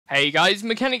Hey guys,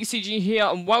 Mechanic CG here,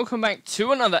 and welcome back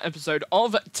to another episode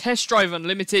of Test Drive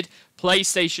Unlimited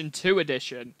PlayStation 2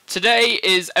 Edition. Today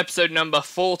is episode number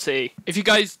 40. If you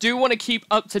guys do want to keep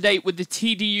up to date with the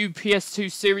TDU PS2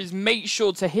 series, make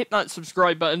sure to hit that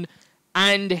subscribe button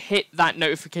and hit that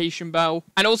notification bell.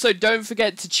 And also don't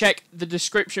forget to check the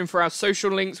description for our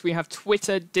social links. We have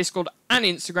Twitter, Discord and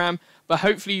Instagram. But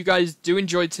hopefully you guys do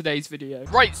enjoy today's video.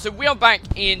 Right, so we are back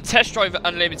in Test Drive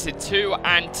Unlimited 2,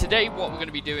 and today what we're going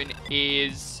to be doing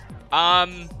is,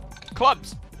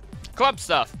 clubs. Club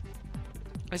stuff.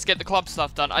 Let's get the club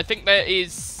stuff done. I think there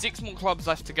is 6 more clubs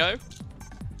left to go.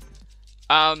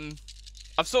 I've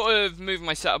sort of moved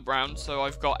my setup around, so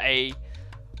I've got a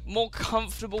more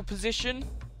comfortable position.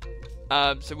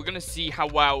 So we're going to see how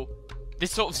well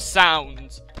this sort of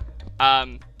sounds.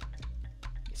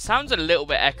 Sounds a little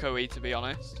bit echoey, to be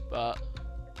honest, but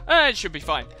it should be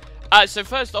fine. So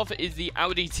first off is the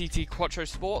Audi TT Quattro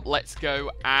Sport. Let's go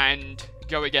and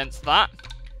go against that.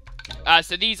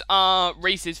 So these are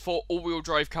races for all-wheel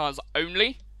drive cars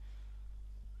only.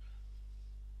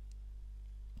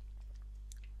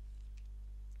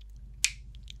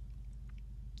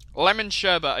 Lemon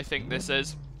Sherbet, I think this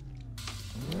is.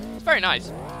 It's very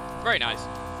nice. Very nice.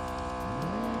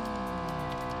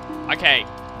 Okay,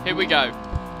 here we go.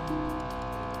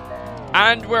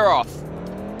 And we're off.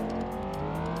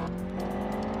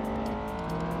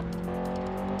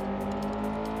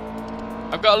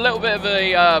 I've got a little bit of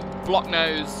a block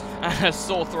nose and a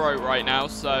sore throat right now,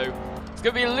 so it's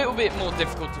going to be a little bit more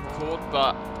difficult to record,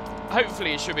 but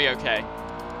hopefully it should be okay.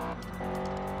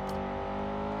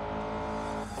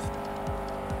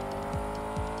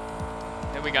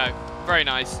 There we go. Very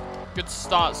nice. Good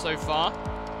start so far.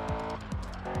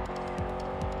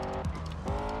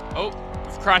 Oh.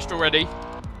 Crashed already,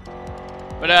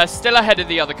 but still ahead of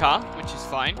the other car, which is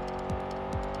fine.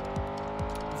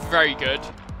 Very good.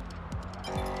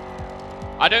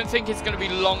 I don't think it's going to be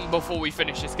long before we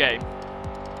finish this game.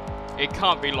 It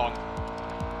can't be long.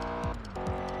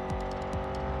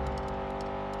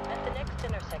 At the next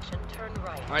intersection, turn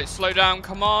right. Alright, slow down,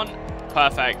 come on.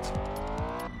 Perfect.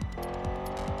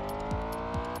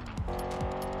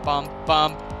 Bum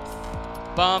bum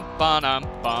bum bum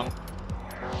bum.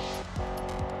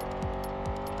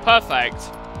 Perfect.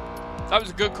 That was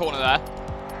a good corner there.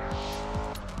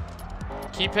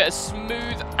 Keep it as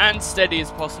smooth and steady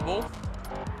as possible.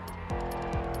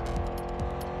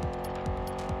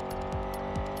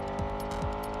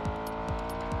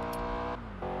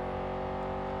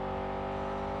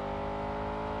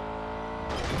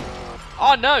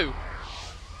 Oh no!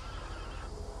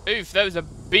 Oof, there was a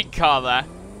big car there.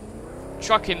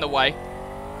 Truck in the way.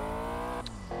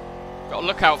 Gotta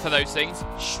look out for those things.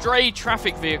 Stray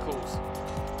traffic vehicles.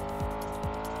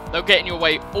 They'll get in your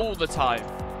way all the time.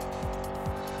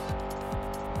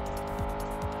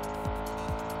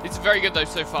 It's very good though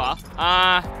so far.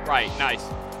 Right, nice.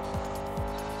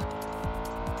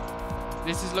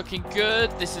 This is looking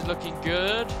good. This is looking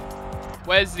good.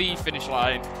 Where's the finish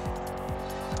line?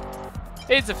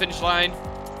 Here's the finish line.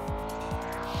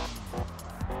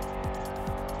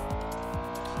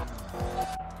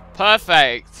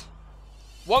 Perfect.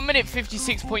 1 minute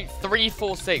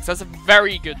 56.346. That's a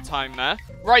very good time there.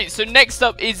 Right, so next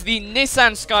up is the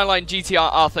Nissan Skyline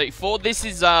GTR R34. This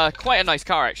is quite a nice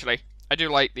car, actually. I do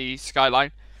like the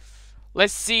Skyline.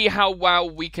 Let's see how well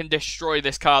we can destroy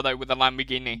this car, though, with the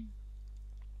Lamborghini.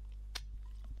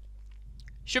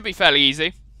 Should be fairly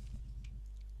easy.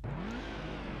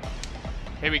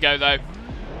 Here we go, though.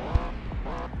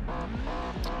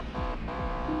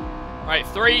 Right,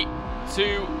 3,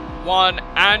 2, 1,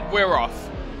 and we're off.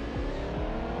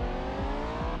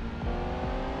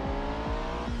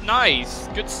 Nice,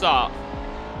 good start.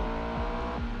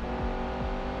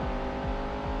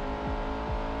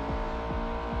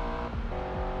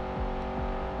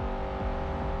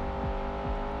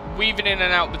 Weaving in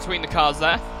and out between the cars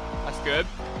there. That's good.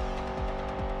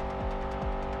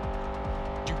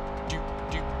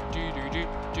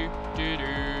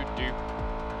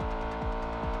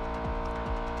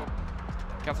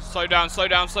 Careful, slow down, slow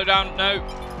down, slow down. No.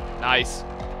 Nice.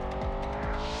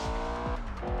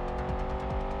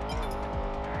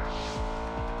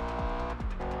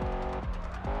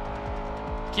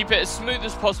 Keep it as smooth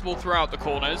as possible throughout the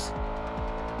corners.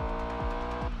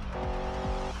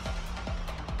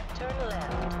 Turn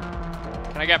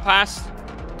left. Can I get past?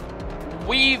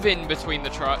 Weave in between the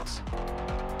trucks.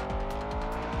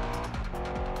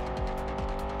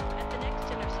 At the next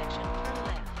intersection, turn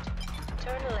left.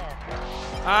 Turn left.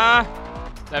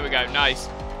 There we go, nice.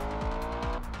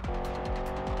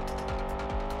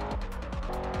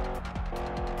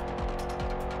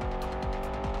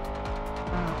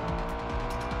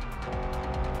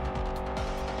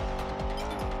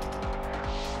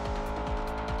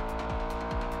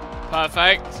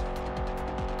 Perfect.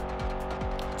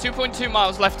 2.2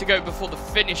 miles left to go before the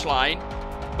finish line.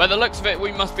 By the looks of it,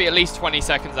 we must be at least 20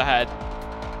 seconds ahead.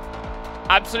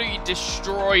 Absolutely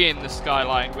destroying the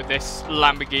skyline with this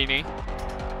Lamborghini.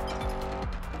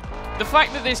 The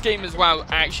fact that this game as well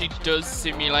actually does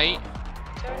simulate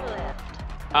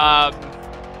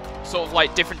sort of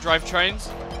like different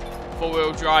drivetrains.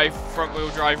 Four-wheel drive, front-wheel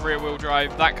drive, rear-wheel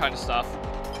drive, that kind of stuff.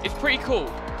 It's pretty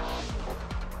cool.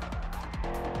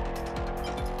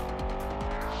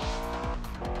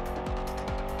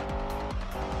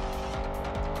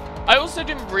 I also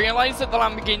didn't realise that the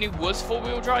Lamborghini was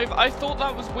four-wheel drive. I thought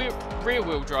that was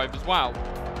rear-wheel drive as well.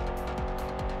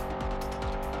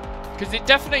 Because it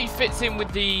definitely fits in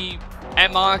with the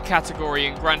MR category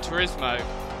in Gran Turismo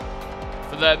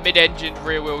for the mid-engined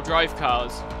rear-wheel drive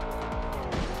cars.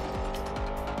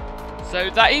 So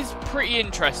that is pretty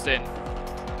interesting.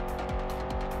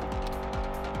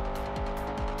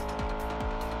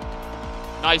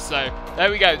 Nice though. There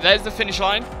we go. There's the finish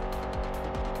line.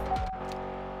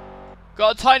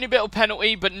 Got a tiny bit of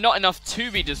penalty, but not enough to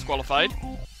be disqualified.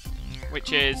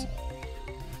 Which is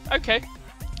okay.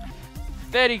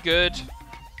 Very good.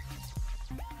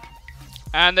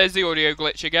 And there's the audio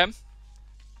glitch again.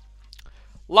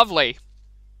 Lovely.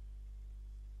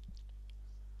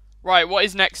 Right, what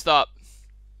is next up?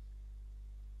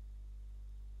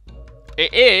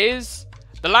 It is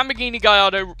the Lamborghini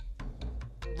Gallardo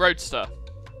Roadster.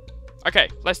 Okay,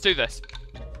 let's do this.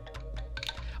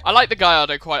 I like the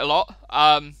Gallardo quite a lot.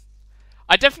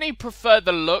 I definitely prefer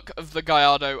the look of the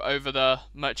Gallardo over the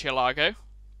Murcielago,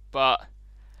 but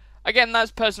again,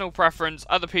 that's personal preference.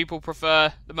 Other people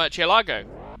prefer the Murcielago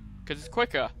because it's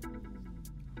quicker.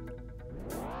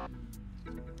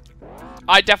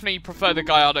 I definitely prefer the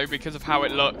Gallardo because of how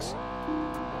it looks.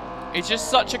 It's just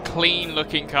such a clean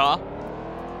looking car.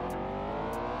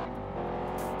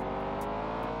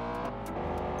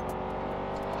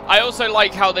 I also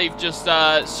like how they've just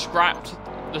scrapped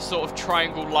the sort of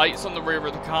triangle lights on the rear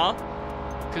of the car,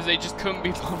 because they just couldn't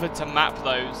be bothered to map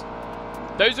those.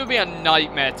 Those would be a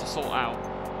nightmare to sort out.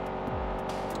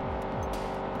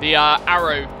 The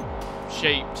arrow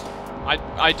shaped,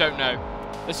 I don't know.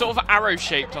 They're sort of arrow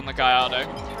shaped on the Gallardo.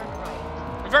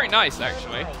 Very nice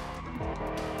actually.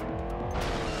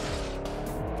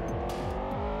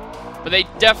 But they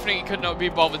definitely could not be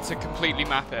bothered to completely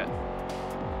map it.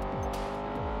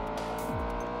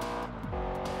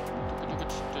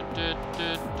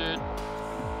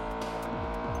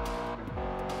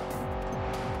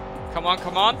 Come on,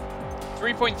 come on.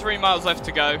 3.3 miles left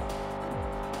to go.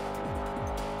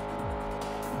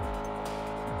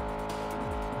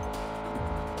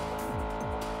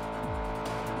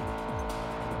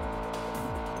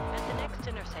 At the next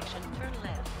intersection, turn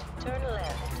left. Turn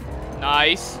left.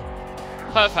 Nice.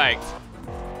 Perfect.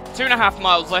 2.5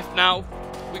 miles left now.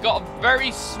 We got a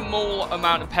very small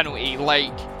amount of penalty,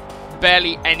 like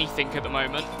barely anything at the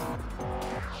moment.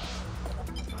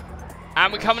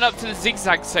 And we're coming up to the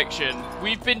zigzag section.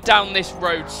 We've been down this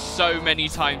road so many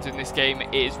times in this game,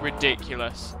 it is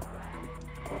ridiculous.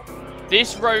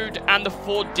 This road and the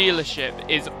Ford dealership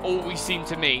is all we seem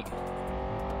to meet.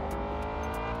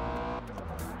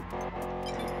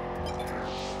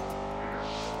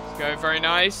 Let's go, very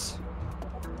nice.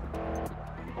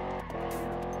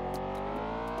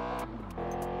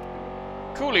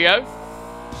 Coolio.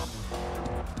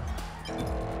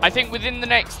 I think within the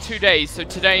next 2 days, so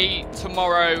today,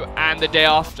 tomorrow, and the day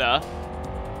after,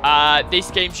 this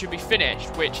game should be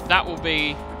finished, which that will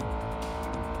be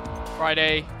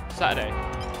Friday, Saturday.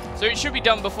 So it should be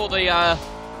done before the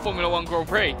Formula 1 Grand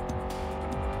Prix.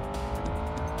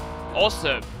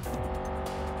 Awesome.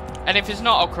 And if it's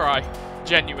not, I'll cry.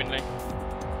 Genuinely.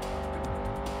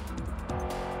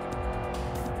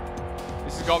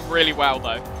 This has gone really well,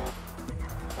 though.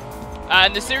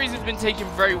 And the series has been taking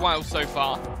very well so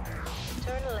far.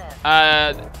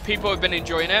 People have been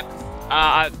enjoying it.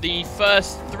 The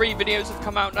first 3 videos have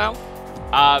come out now.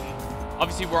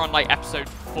 Obviously, we're on like episode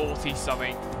 40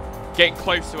 something. Getting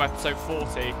close to episode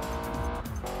 40.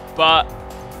 But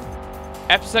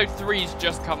episode 3's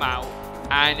just come out.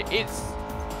 And it's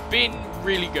been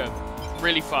really good.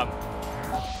 Really fun.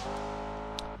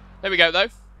 There we go, though.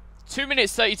 2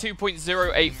 minutes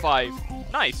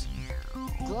 32.085. Nice.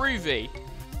 Groovy.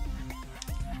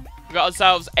 We got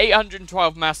ourselves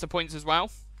 812 master points as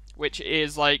well, which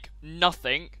is like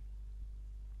nothing.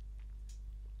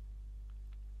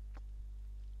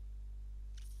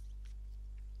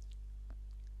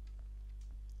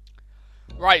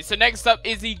 Right, so next up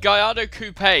is the Gallardo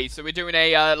Coupe. So we're doing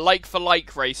a like for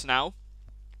like race now.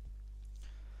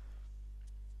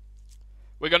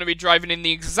 We're going to be driving in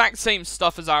the exact same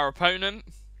stuff as our opponent.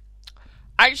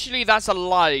 Actually, that's a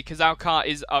lie, because our car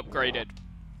is upgraded.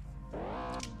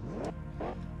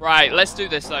 Right, let's do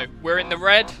this, though. We're in the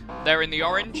red, they're in the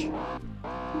orange.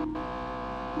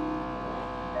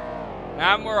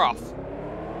 And we're off.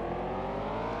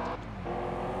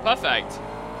 Perfect.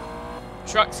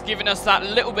 Truck's giving us that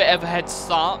little bit of a head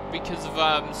start because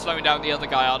of slowing down the other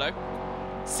Gallardo.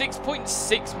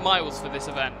 6.6 miles for this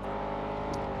event.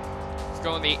 Let's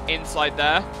go on the inside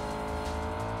there.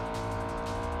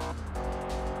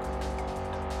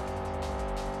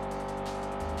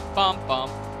 Bum bum.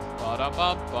 Ba-da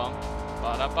bum bum.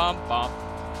 Ba-da bum bum.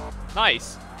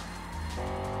 Nice.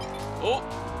 Oh.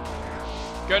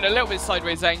 Going a little bit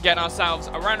sideways there and getting ourselves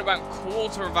around about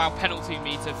quarter of our penalty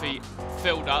meter feet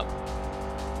filled up.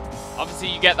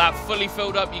 Obviously, you get that fully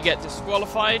filled up, you get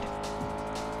disqualified.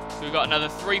 So we've got another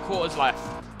 3/4 left.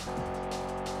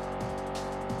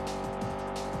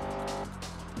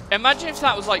 Imagine if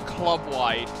that was like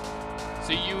club-wide.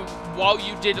 So while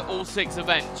you did all 6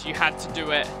 events, you had to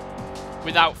do it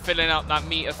without filling up that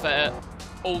meter for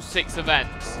all 6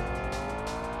 events.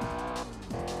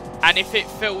 And if it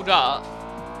filled up,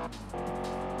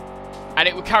 and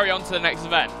it would carry on to the next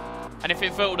event. And if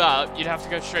it filled up, you'd have to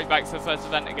go straight back to the first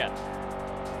event again.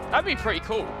 That'd be pretty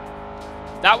cool.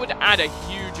 That would add a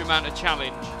huge amount of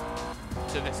challenge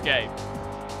to this game.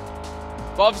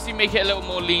 But obviously make it a little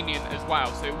more lenient as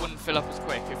well, so it wouldn't fill up as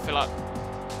quick. It'd fill up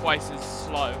twice as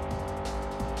slow.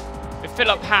 It'd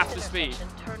fill up half the speed.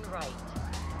 Turn right.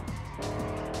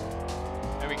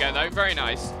 There we go though, very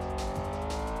nice.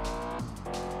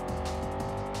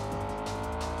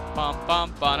 Bum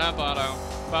bum ba ba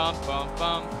bum bum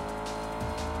bum.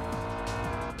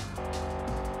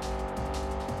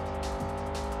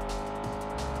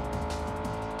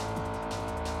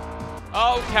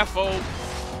 Oh, careful.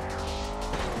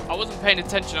 I wasn't paying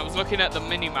attention, I was looking at the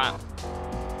mini-map.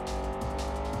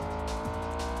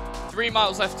 3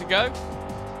 miles left to go.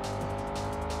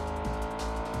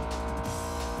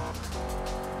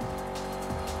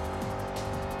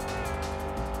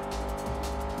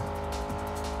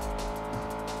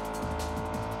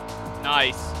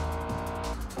 Nice.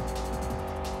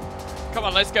 Come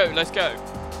on, let's go, let's go.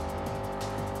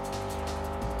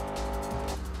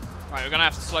 Right, we're gonna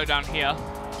have to slow down here.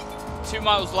 2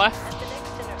 miles left. At the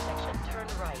next intersection, turn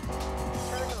right.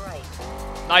 Turn right.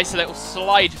 Nice little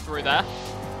slide through there.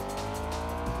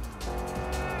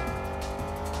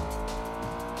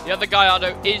 The other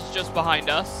Gallardo is just behind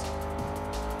us.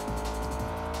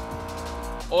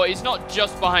 Or it's not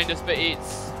just behind us, but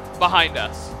it's behind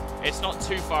us. It's not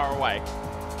too far away.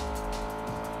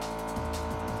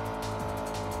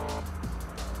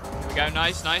 Here we go,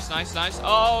 nice, nice, nice, nice.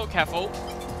 Oh, careful.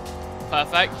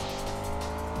 Perfect.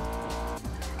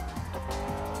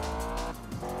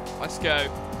 Let's go.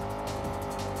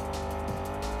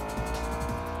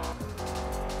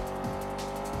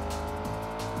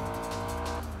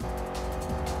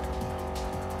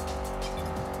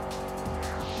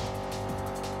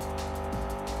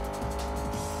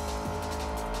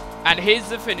 And here's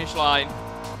the finish line.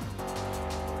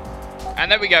 And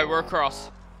there we go, we're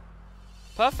across.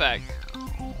 Perfect. We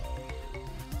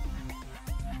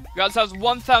got ourselves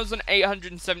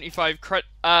 1,875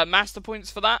 master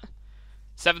points for that.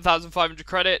 7,500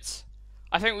 credits.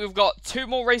 I think we've got 2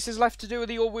 more races left to do with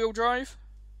the all-wheel drive,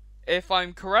 if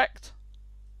I'm correct.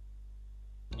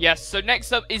 Yes, so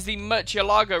next up is the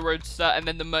Murcielago Roadster and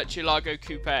then the Murcielago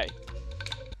Coupe.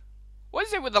 What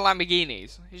is it with the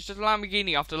Lamborghinis? It's just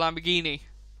Lamborghini after Lamborghini.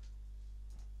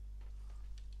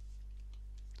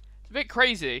 It's a bit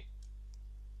crazy.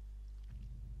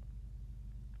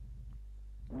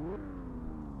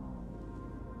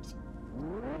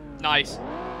 Nice.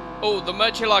 Oh, the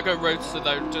Murcielago Roadster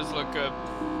though does look good.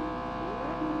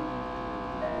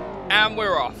 And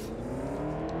we're off.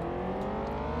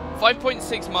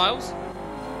 5.6 miles.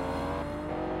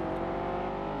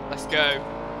 Let's go.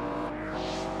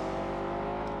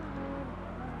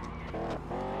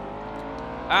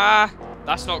 Ah,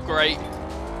 that's not great.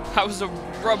 That was a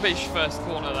rubbish first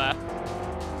corner there.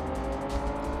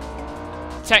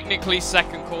 Technically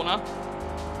second corner,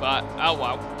 but oh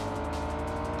well.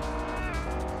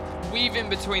 Weaving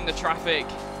between the traffic,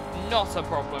 not a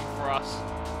problem for us.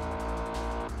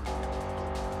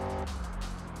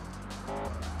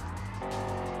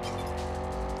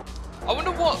 I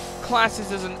wonder what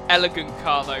classes as an elegant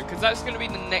car though, because that's going to be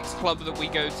the next club that we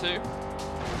go to.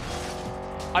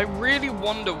 I really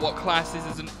wonder what classes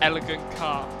as an elegant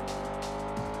car.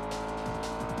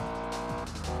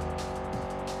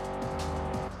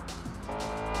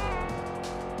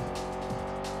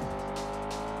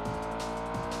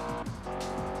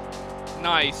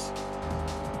 Nice.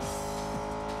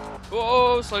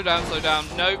 Oh, slow down, slow down.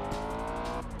 Nope.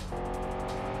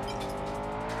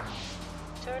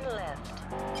 Turn left.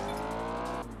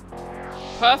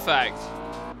 Perfect.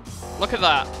 Look at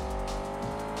that.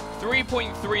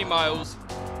 3.3 miles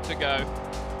to go.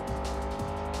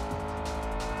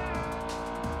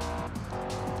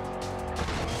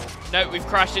 No, we've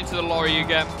crashed into the lorry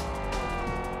again.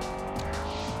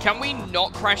 Can we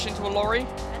not crash into a lorry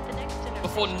At the next intersection,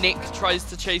 before Nick tries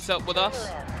to chase up with turn us?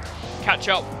 left. Catch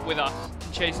up with us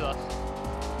and chase us.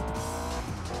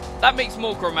 That makes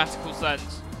more grammatical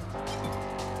sense.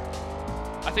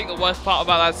 I think the worst part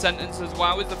about that sentence as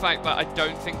well is the fact that I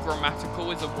don't think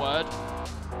grammatical is a word.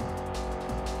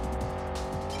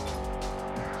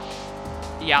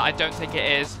 Yeah, I don't think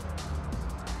it is.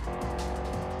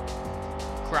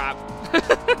 Crap.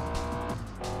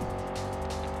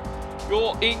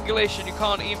 You're English and you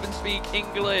can't even speak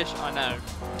English. I know.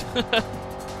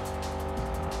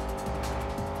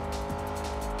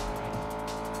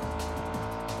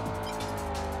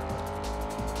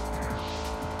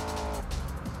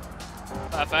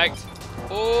 Perfect.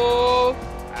 Oh,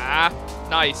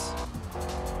 nice. At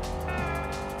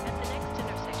the next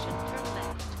intersection, turn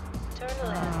left. Turn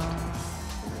left.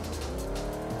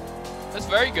 That's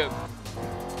very good.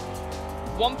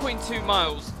 1.2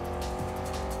 miles.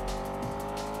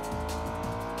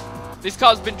 This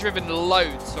car's been driven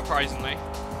loads, surprisingly.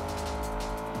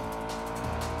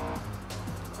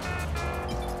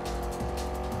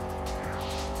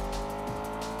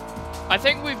 I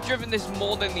think we've driven this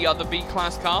more than the other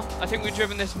B-Class car. I think we've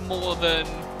driven this more than...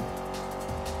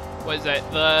 What is it?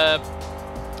 The...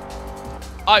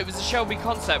 Oh, it was a Shelby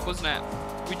Concept, wasn't it?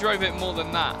 We drove it more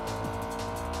than that.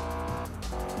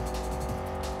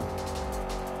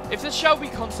 If the Shelby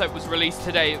Concept was released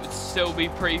today, it would still be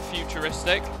pretty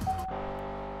futuristic.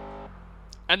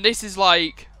 And this is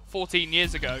like 14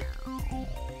 years ago.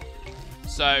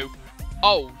 So,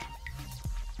 old.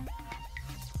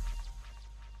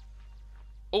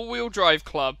 All-wheel drive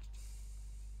club.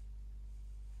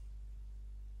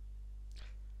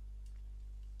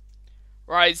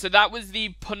 Right, so that was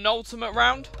the penultimate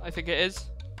round. I think it is.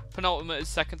 Penultimate is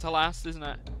second to last, isn't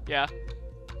it? Yeah.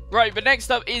 Right, but next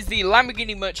up is the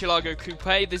Lamborghini Murcielago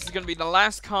Coupe. This is going to be the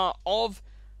last car of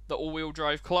the all-wheel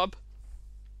drive club.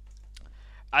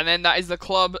 And then that is the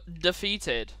club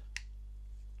defeated.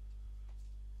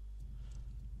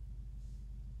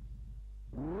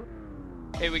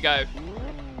 Here we go.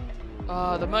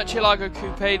 The Murcielago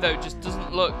Coupe, though, just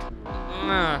doesn't look...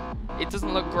 it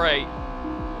doesn't look great.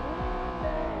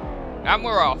 And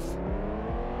we're off.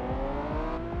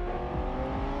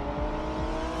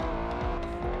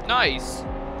 Nice.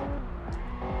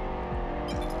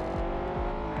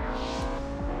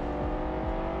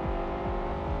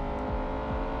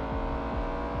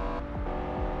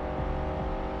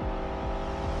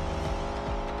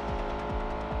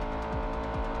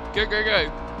 Go, go, go.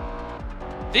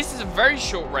 This is a very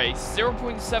short race.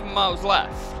 0.7 miles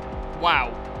left.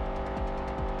 Wow.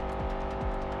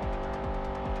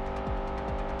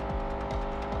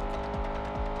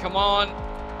 Come on.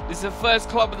 This is the first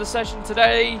club of the session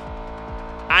today.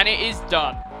 And it is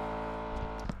done.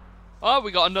 Oh,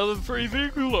 we got another free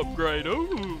vehicle upgrade.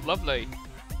 Oh, lovely.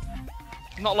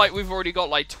 Not like we've already got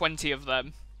like 20 of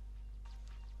them.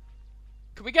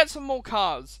 Can we get some more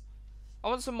cars? I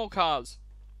want some more cars.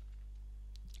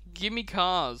 Give me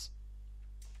cars.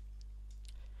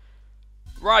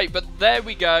 Right, but there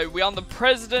we go. We are the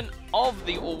president of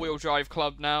the all-wheel drive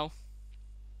club now.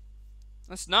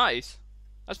 That's nice.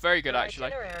 That's very good, actually.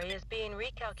 The itinerary is being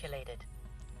recalculated.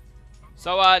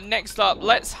 So, next up,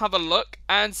 let's have a look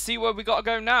and see where we gotta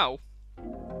go now.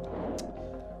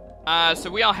 So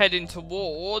we are heading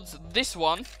towards this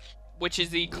one, which is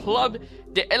the Club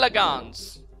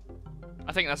d'Elegance.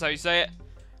 I think that's how you say it.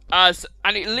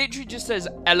 And it literally just says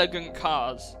elegant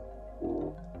cars.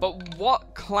 But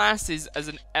what classes as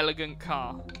an elegant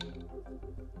car?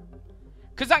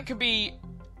 Because that could be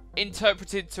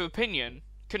interpreted to opinion,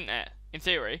 couldn't it? In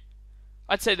theory.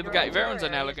 I'd say the Bugatti Veyron's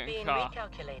an elegant car.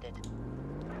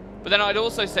 But then I'd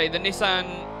also say the Nissan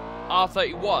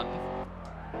R31,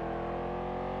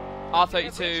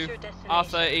 R32,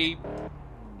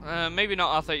 R30, maybe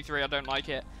not R33, I don't like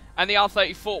it, and the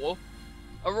R34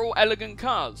 are all elegant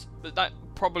cars, but that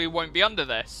probably won't be under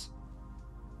this.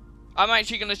 I'm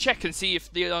actually going to check and see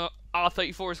if the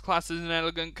R34 is classed as an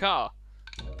elegant car.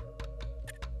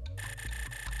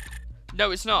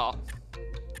 No, it's not.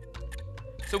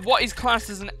 So what is classed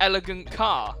as an elegant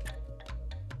car?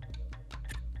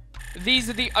 These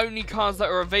are the only cars that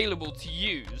are available to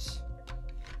use.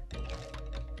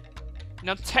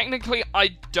 Now, technically,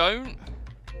 I don't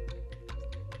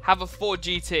have a Ford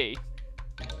GT.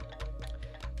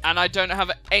 And I don't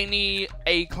have any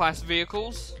A-class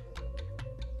vehicles.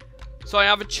 So I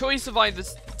have a choice of either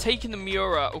taking the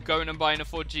Miura or going and buying a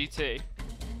Ford GT.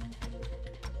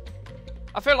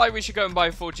 I feel like we should go and buy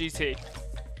a Ford GT.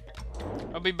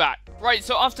 I'll be back. Right,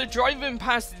 so after driving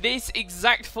past this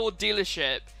exact Ford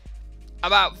dealership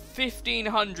about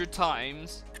 1,500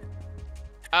 times,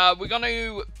 we're going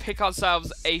to pick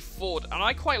ourselves a Ford. And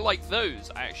I quite like those,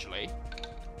 actually,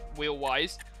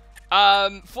 wheel-wise.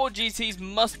 Ford GTs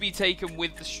must be taken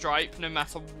with the stripe, no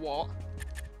matter what.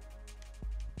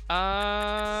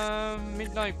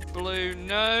 Midnight blue,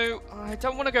 no. I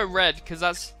don't want to go red, because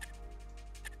that's...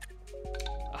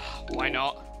 why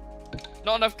not?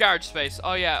 Not enough garage space.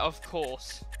 Oh yeah, of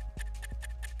course.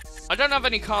 I don't have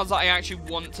any cars that I actually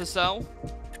want to sell.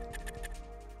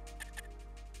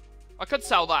 I could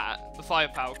sell that, the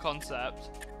firepower concept.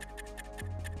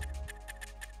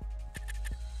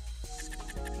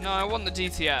 No, I want the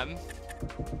DTM.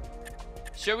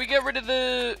 Shall we get rid of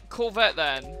the Corvette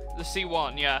then? The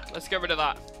C1, yeah. Let's get rid of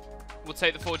that. We'll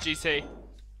take the Ford GT.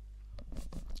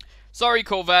 Sorry,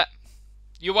 Corvette.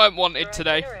 You weren't wanted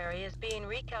today. Itinerary is being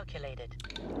recalculated.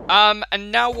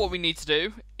 And now what we need to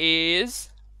do is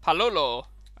Palolo.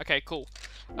 Okay, cool.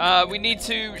 We need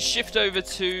to shift over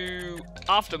to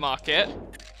aftermarket.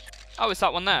 Oh, it's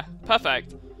that one there.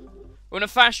 Perfect. We're gonna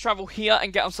fast travel here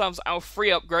and get ourselves our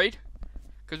free upgrade,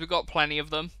 because we've got plenty of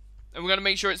them. And we're gonna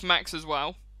make sure it's max as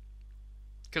well,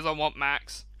 because I want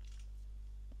max.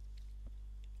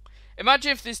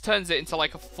 Imagine if this turns it into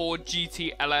like a Ford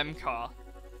GT LM car.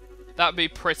 That'd be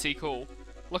pretty cool.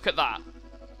 Look at that.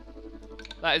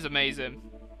 That is amazing.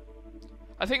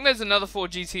 I think there's another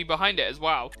Ford GT behind it as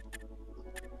well.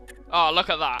 Oh, look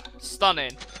at that.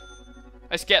 Stunning.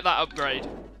 Let's get that upgrade.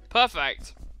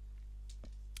 Perfect.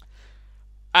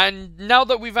 And now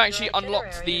that we've actually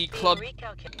unlocked the Club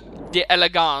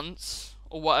d'Elegance,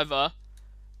 or whatever,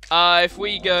 if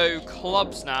we go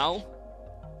clubs now,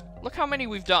 look how many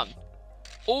we've done.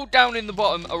 All down in the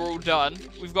bottom are all done.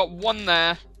 We've got one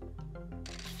there,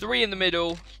 3 in the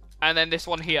middle, and then this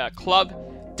one here, Club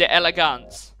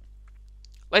d'Elegance.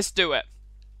 Let's do it.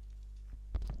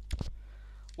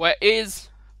 Where is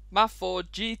my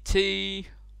Ford GT?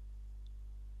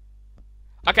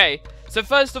 Okay, so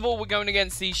first of all, we're going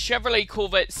against the Chevrolet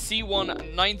Corvette C1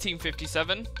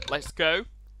 1957. Let's go.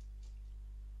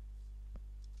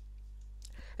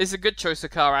 This is a good choice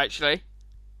of car, actually.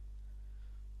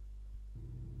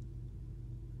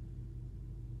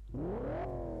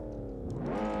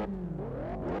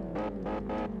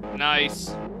 Nice.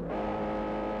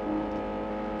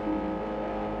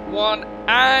 One,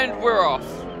 and we're off.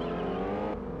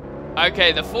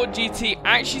 Okay, the Ford GT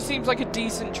actually seems like a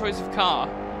decent choice of car.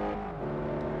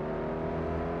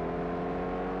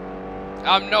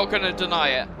 I'm not going to deny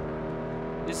it.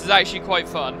 This is actually quite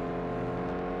fun.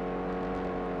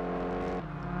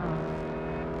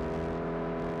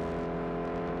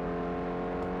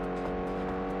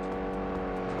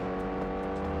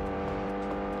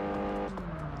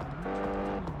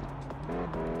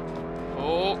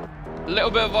 Oh, a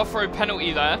little bit of off-road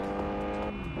penalty there.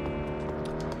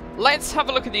 Let's have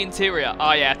a look at the interior.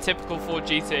 Oh yeah, typical Ford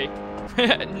GT.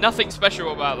 Nothing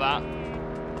special about that.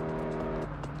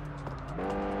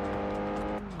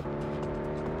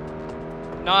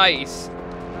 Nice.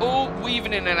 All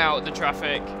weaving in and out of the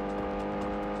traffic.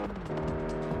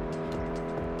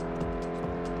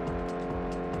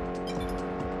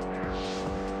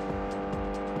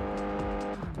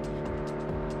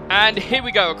 And here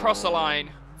we go, across the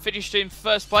line. Finished in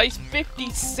first place,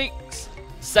 56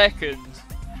 seconds.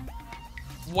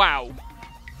 Wow.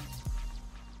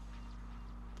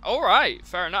 Alright,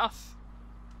 fair enough.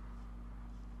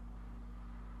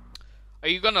 Are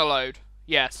you gonna load?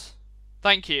 Yes.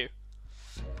 Thank you.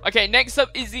 Okay, next up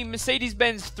is the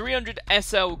Mercedes-Benz 300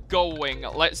 SL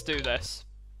Gullwing. Let's do this.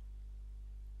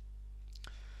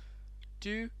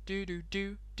 Do do do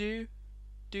do do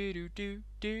do do do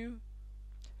do.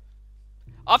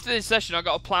 After this session, I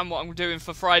got to plan what I'm doing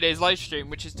for Friday's live stream,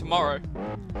 which is tomorrow.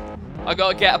 I got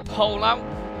to get a poll out,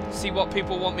 see what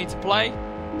people want me to play.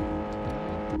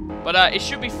 But it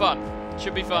should be fun.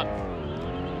 Should be fun.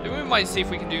 Maybe we might see if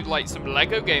we can do like some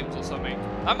Lego games or something.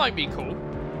 That might be cool.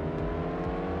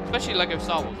 Especially Lego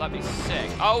Star Wars. That'd be sick.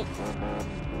 Oh,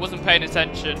 wasn't paying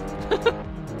attention.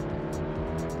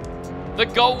 The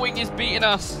Gullwing is beating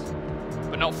us,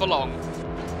 but not for long.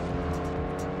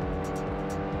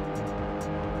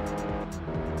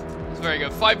 Very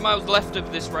good. 5 miles left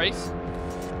of this race.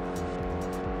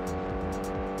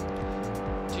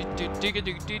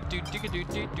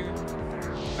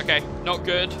 Okay, not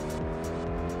good.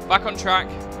 Back on track.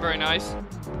 Very nice.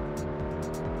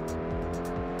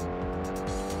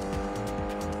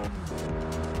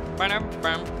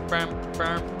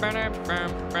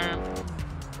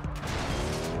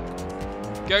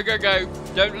 Go, go, go.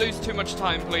 Don't lose too much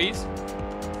time, please.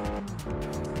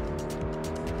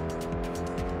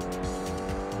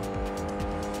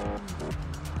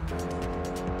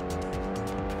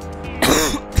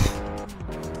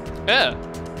 Yeah.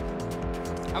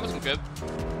 That wasn't good.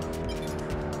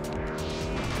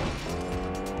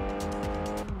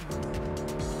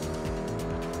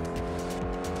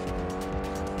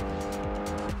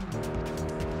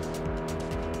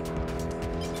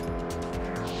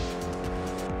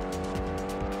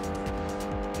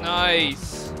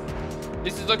 Nice.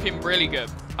 This is looking really good.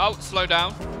 Oh, slow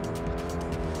down.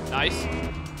 Nice.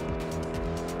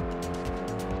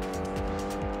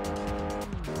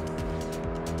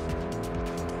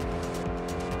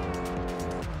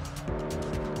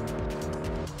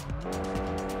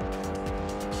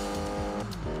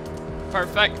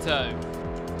 Perfecto.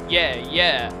 Yeah,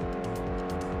 yeah.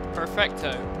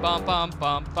 Perfecto. Bum, bum,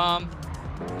 bum, bum.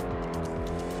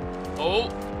 Oh.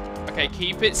 Okay,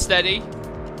 keep it steady.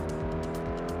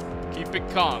 Keep it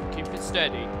calm. Keep it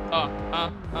steady.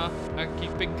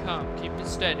 Keep it calm. Keep it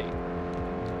steady.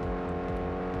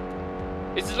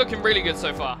 This is looking really good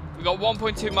so far. We've got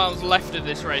 1.2 miles left of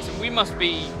this race, and we must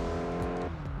be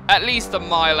at least a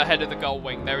mile ahead of the goal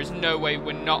wing. There is no way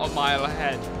we're not a mile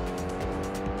ahead.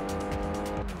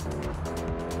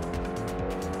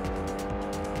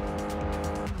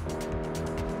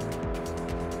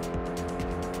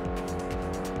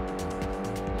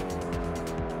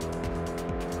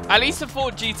 At least the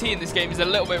Ford GT in this game is a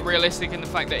little bit realistic in the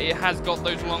fact that it has got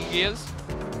those long gears.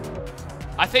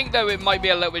 I think, though, it might be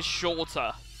a little bit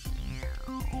shorter.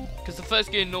 Because the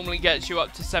first gear normally gets you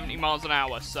up to 70 miles an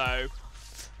hour, so a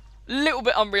little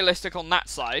bit unrealistic on that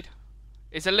side.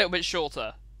 It's a little bit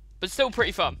shorter, but still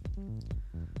pretty fun.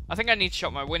 I think I need to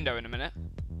shut my window in a minute.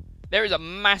 There is a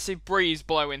massive breeze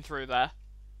blowing through there.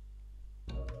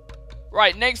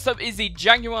 Right, next up is the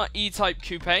Jaguar E-Type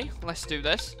Coupe. Let's do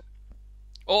this.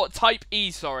 Or Type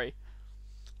E, sorry.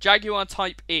 Jaguar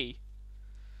Type E.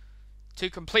 Two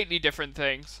completely different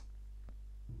things.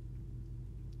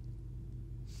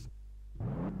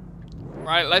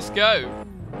 Right, let's go.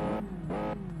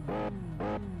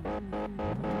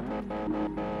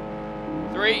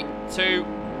 Three, two,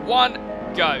 one,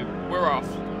 go. We're off.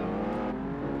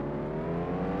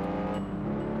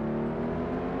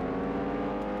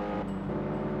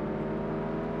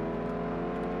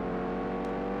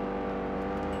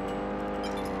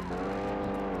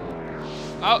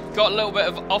 Oh, got a little bit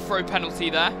of off-road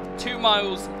penalty there. 2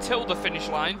 miles till the finish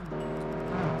line.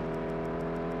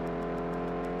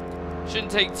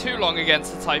 Shouldn't take too long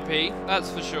against the Type E,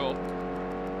 that's for sure.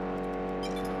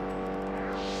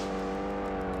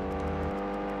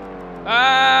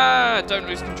 Ah, don't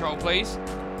lose control, please.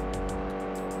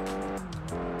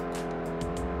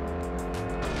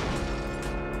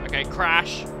 Okay,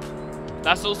 crash.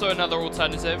 That's also another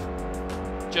alternative.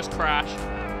 Just crash.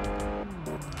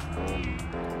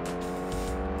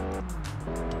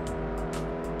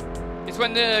 It's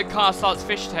when the car starts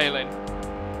fishtailing.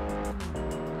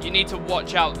 You need to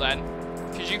watch out then,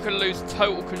 because you can lose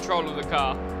total control of the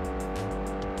car.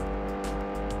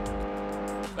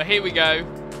 But here we go.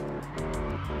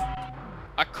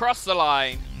 Across the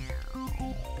line.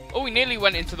 Oh, we nearly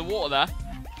went into the water there.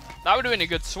 That would have been a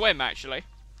good swim, actually.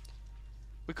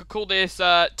 We could call this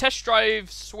Test Drive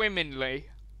Swimmingly.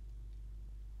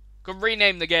 Could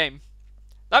rename the game.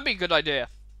 That'd be a good idea.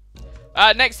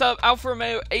 Next up, Alfa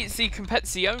Romeo 8C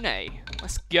Competizione.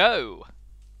 Let's go.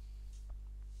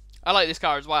 I like this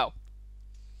car as well.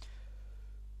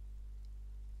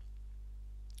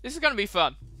 This is going to be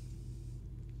fun.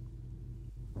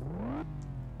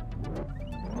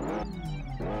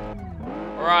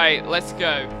 Alright, let's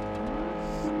go.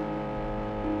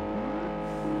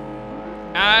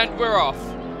 And we're off.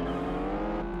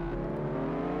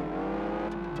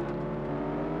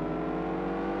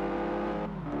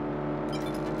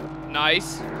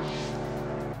 Nice.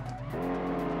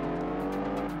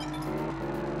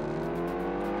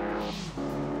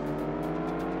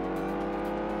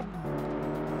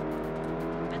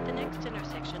 At the next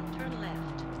intersection, turn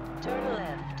left. Turn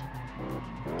left.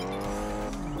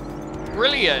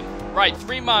 Brilliant. Right,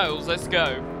 3 miles. Let's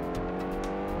go.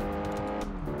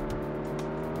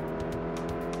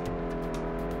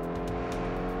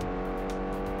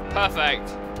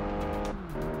 Perfect.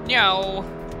 Meow.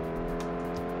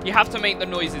 You have to make the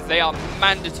noises. They are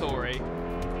mandatory.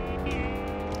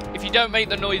 If you don't make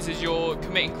the noises, you're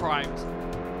committing crimes.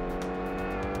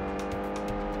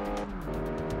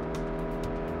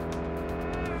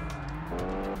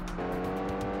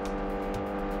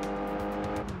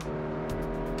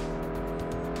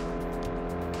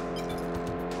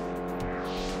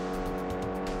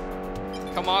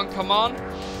 Come on, come on.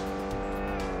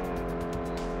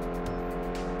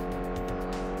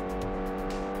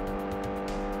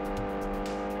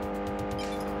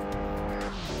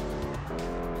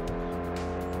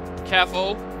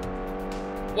 Careful.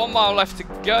 1 mile left to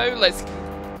go. Let's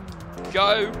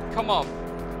go. Come on.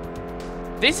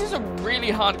 This is a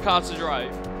really hard car to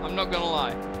drive. I'm not gonna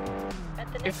lie.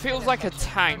 It feels like a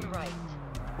tank.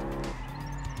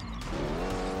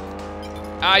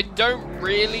 I don't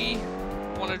really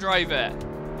want to drive it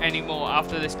anymore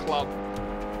after this club.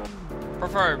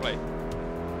 Preferably.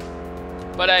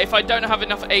 But if I don't have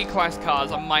enough A-class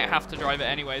cars, I might have to drive it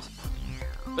anyways.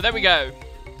 But there we go.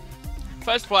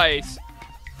 First place.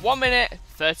 1 minute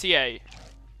 38.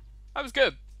 That was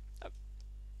good.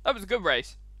 That was a good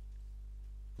race.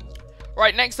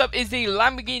 Right, next up is the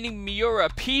Lamborghini Miura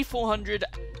P400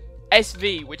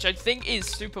 SV, which I think is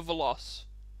Super Veloce.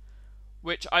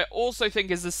 Which I also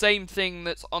think is the same thing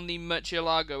that's on the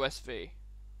Murcielago SV.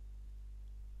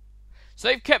 So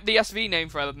they've kept the SV name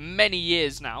for many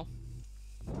years now.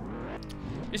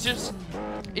 It's just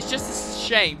a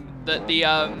shame that the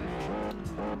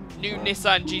new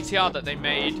Nissan GTR that they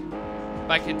made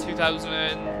back in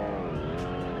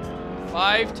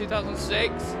 2005,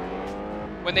 2006,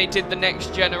 when they did the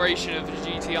next generation of the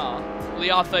GTR, the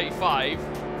R35,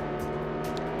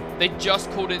 they just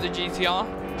called it the GTR.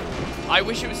 I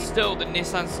wish it was still the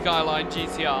Nissan Skyline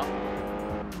GTR,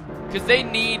 because they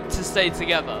need to stay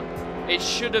together. It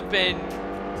should have been,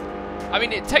 I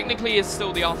mean, it technically is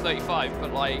still the R35,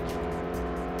 but like,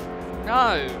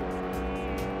 no.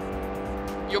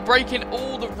 You're breaking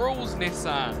all the rules,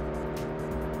 Nissan.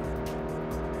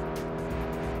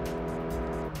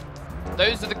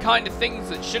 Those are the kind of things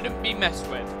that shouldn't be messed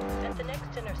with. At the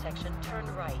next intersection, turn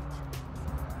right.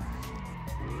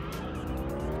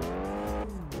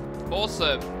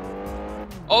 Awesome.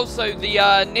 Also, the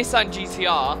Nissan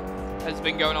GTR has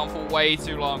been going on for way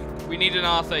too long. We need an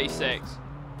R36.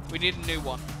 We need a new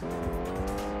one.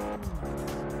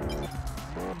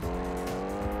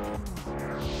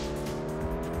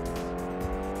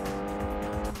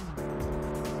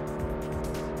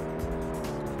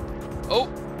 Oh,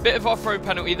 bit of off-road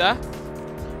penalty there.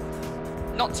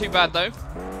 Not too bad though.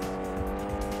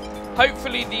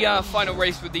 Hopefully the final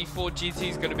race with the Ford GT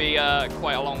is going to be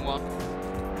quite a long one.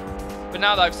 But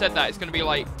now that I've said that, it's going to be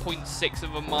like 0.6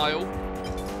 of a mile.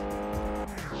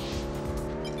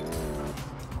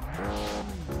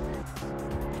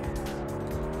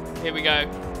 Here we go.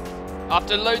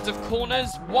 After loads of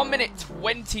corners, 1 minute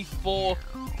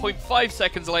 24.5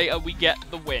 seconds later, we get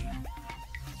the win.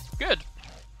 Good.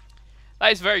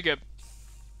 That is very good.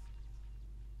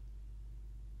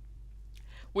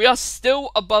 We are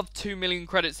still above 2 million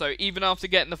credits though, even after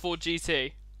getting the Ford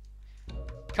GT.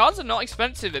 Cars are not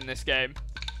expensive in this game.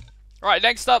 Right,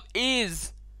 next up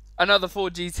is another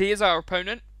Ford GT as our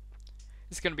opponent.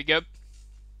 It's going to be good.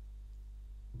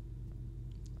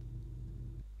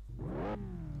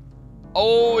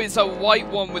 Oh, it's a white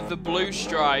one with the blue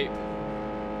stripe.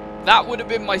 That would have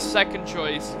been my second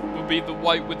choice, would be the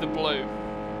white with the blue.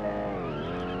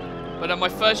 But my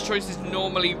first choice is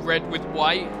normally red with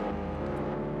white.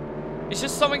 It's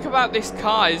just something about this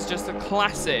car is just a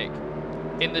classic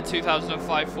in the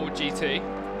 2005 Ford GT.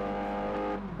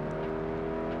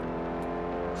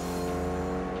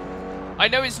 I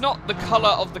know it's not the colour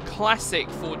of the classic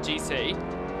Ford GT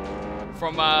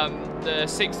from the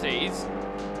 60s,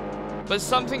 but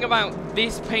something about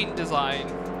this paint design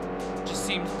just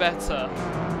seems better.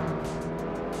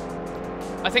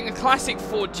 I think the classic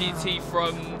Ford GT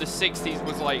from the 60s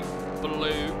was like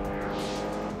blue.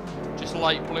 Just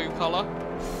light blue colour.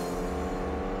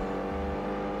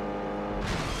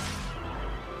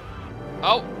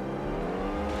 Oh.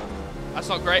 That's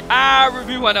not great. Ah,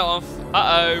 review went off.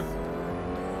 Uh-oh.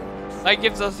 That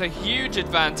gives us a huge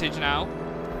advantage now.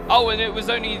 Oh, and it was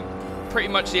only pretty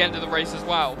much the end of the race as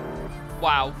well.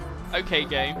 Wow. Okay,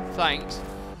 game. Thanks.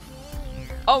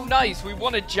 Oh, nice. We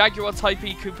won a Jaguar Type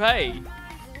E Coupe.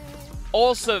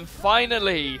 Awesome.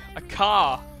 Finally. A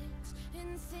car.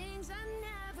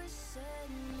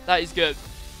 That is good.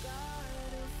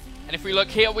 And if we look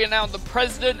here, we are now the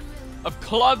president of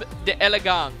Club de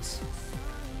Elegance,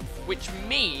 which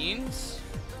means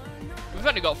we've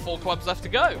only got 4 clubs left to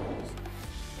go.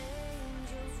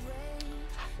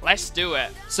 Let's do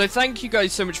it. So thank you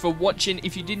guys so much for watching.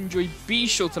 If you did enjoy, be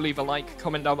sure to leave a like,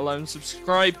 comment down below and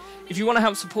subscribe. If you want to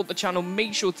help support the channel,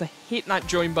 make sure to hit that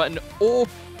join button or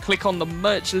click on the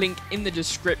merch link in the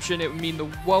description. It would mean the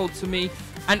world to me.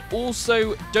 And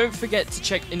also, don't forget to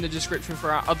check in the description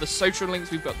for our other social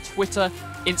links. We've got Twitter,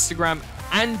 Instagram,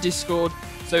 and Discord,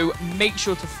 so make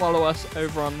sure to follow us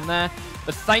over on there.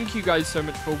 But thank you guys so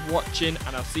much for watching,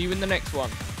 and I'll see you in the next one.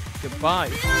 Goodbye.